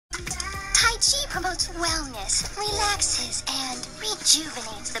Chi promotes wellness, relaxes, and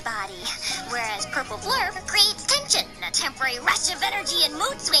rejuvenates the body, whereas Purple Blurb creates tension, a temporary rush of energy and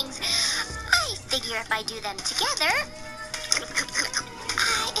mood swings. I figure if I do them together,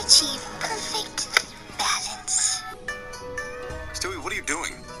 I achieve perfect balance. Stewie, what are you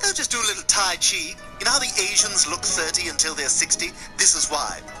doing? Oh, just do a little Tai Chi. You know how the Asians look 30 until they're 60? This is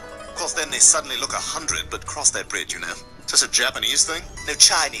why. Of course, then they suddenly look 100, but cross that bridge, you know. Is this a Japanese thing? No,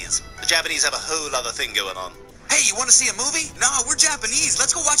 Chinese. The Japanese have a whole other thing going on. Hey, you want to see a movie? Nah, we're Japanese.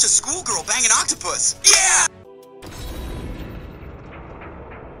 Let's go watch a schoolgirl bang an octopus. Yeah!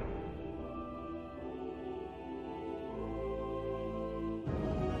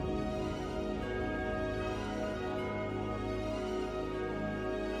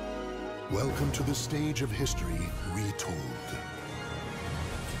 Welcome to the stage of history retold.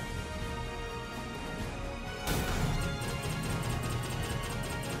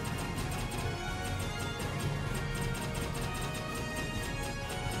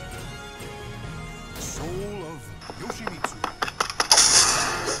 Soul of Yoshimitsu.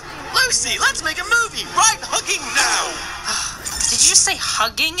 Lucy, let's make a movie! Right hugging now! Did you just say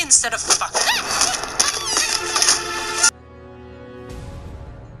hugging instead of fucking?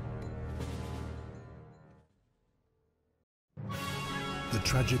 The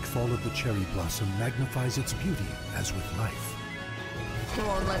tragic fall of the cherry blossom magnifies its beauty, as with life.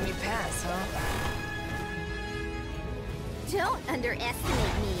 Won't let me pass, huh? Don't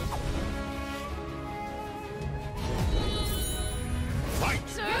underestimate me. Fight!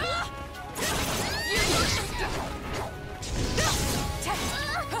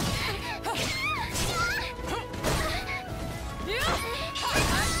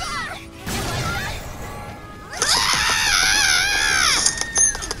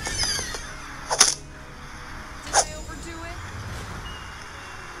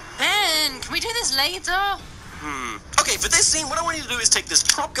 Can we do this later? Okay, for this scene, what I want you to do is take this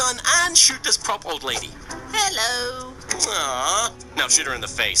prop gun and shoot this prop old lady. Hello. Aww. Now shoot her in the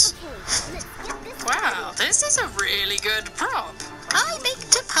face. Wow, this is a really good prop. I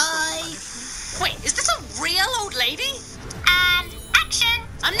baked a pie. Wait, is this a real old lady? And action.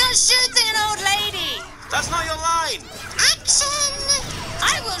 I'm not shooting an old lady. That's not your line. Action.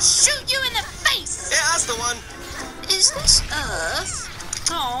 I will shoot you in the face. Yeah, that's the one. Is this Earth?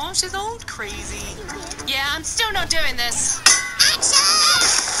 Oh, she's old crazy. Yeah, I'm still not doing this. Action!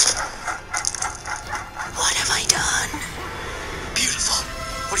 What have I done? Beautiful.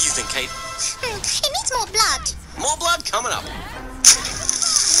 What do you think, Kate? It needs more blood. More blood coming up.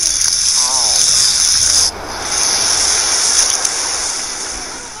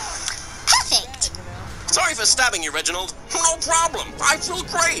 Perfect. Sorry for stabbing you, Reginald. No problem. I feel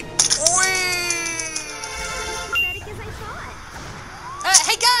great. Whee!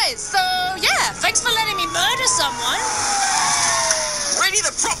 Hey guys, so yeah, thanks for letting me murder someone. Ready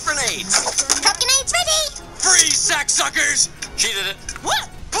the prop grenades. Prop grenades ready. Freeze, sacksuckers. She did it. What?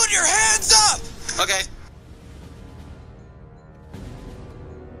 Put your hands up. Okay.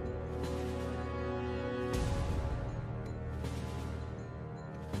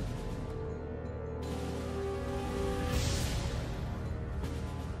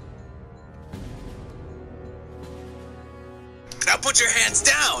 Now put your hands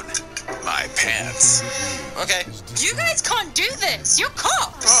down. My pants. Okay. You guys can't do this. You're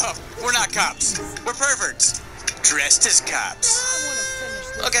cops. Oh, we're not cops. We're perverts. Dressed as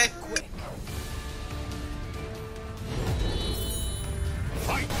cops. Okay.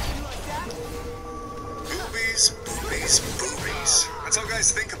 Fight! Boobies, boobies, boobies. That's how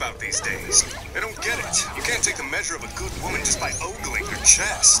guys think about these days. They don't get it. You can't take the measure of a good woman just by ogling her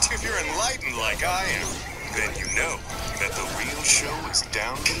chest. If you're enlightened like I am, then you know that the real show is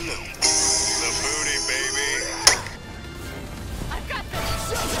down below. The booty, baby. I've got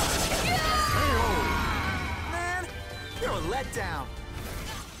this! Man, you're a letdown.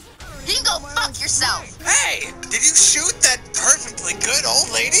 You can go fuck yourself. Hey, did you shoot that perfectly good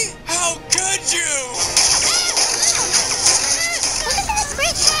old lady? How could you?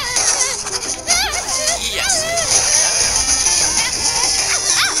 Yes.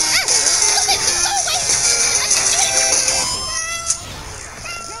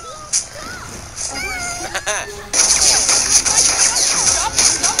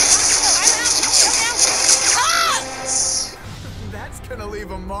 That's gonna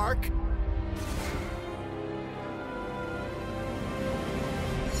leave a mark.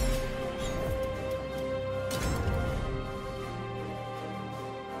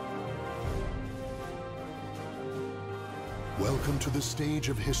 Welcome to the stage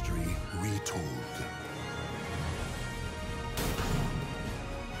of history retold.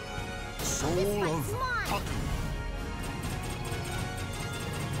 Soul of Tatu.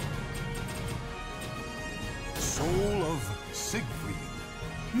 Soul of Siegfried.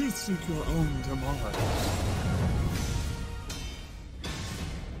 You seek your own demise.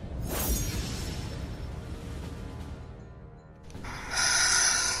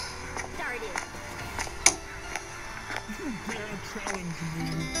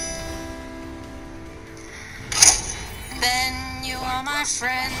 Ben, you are my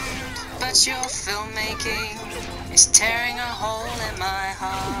friend, but your filmmaking is tearing a hole in my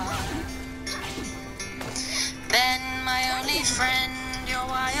heart. Ben, my only friend, your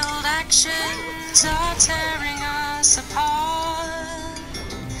wild actions are tearing us apart.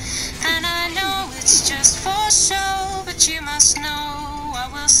 And I know it's just for show, but you must know I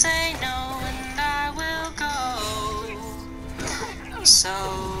will say no and I will go.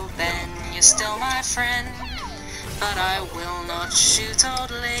 So, Ben, you're still my friend, but I will not shoot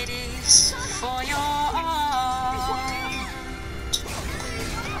old ladies for your art.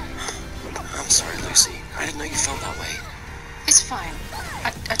 I'm sorry, Lucy. I didn't know you felt that way. It's fine.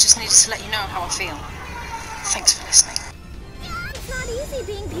 I just needed to let you know how I feel. Thanks for listening. It's not easy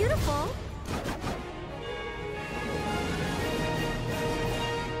being beautiful.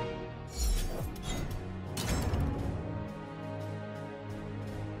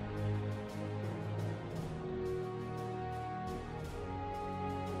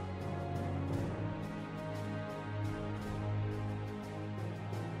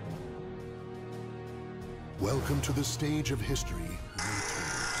 Welcome to the stage of history.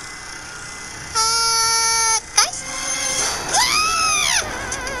 Guys?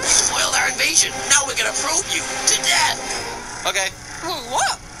 Spoiled our invasion. Now we're gonna probe you to death. Okay. Well,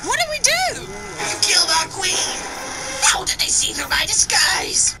 what? What did we do? You killed our queen. How did they see through my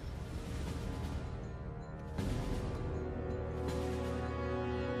disguise?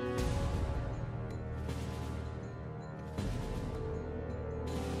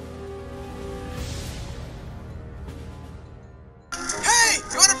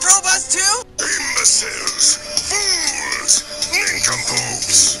 Imbeciles! Fools!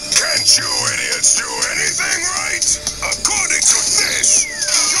 Nincompoops! Can't you idiots do anything right? According to this,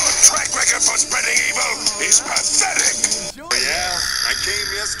 your track record for spreading evil is pathetic! Yeah, I came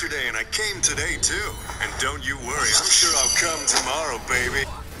yesterday and I came today too. And don't you worry, I'm sure I'll come tomorrow, baby.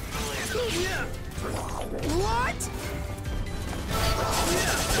 What?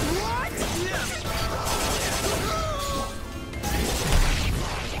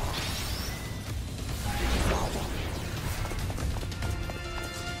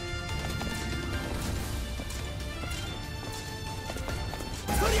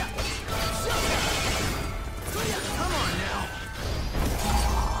 Come on now.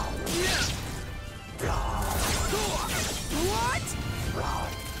 What?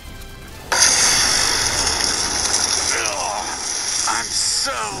 I'm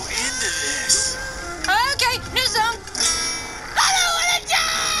so into this. Okay, new song. I don't want to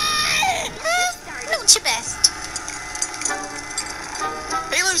die! Not your best.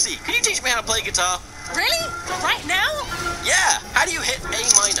 Hey, Lucy, can you teach me how to play guitar? Really? Right now? Yeah. How do you hit A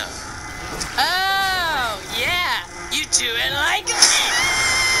minor? Oh, yeah. You do it like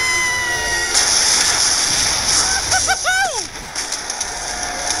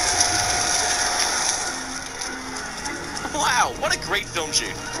Wow, what a great film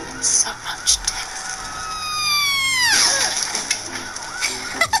shoot. so much death.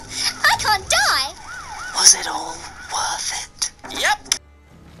 I can't die! Was it all worth it?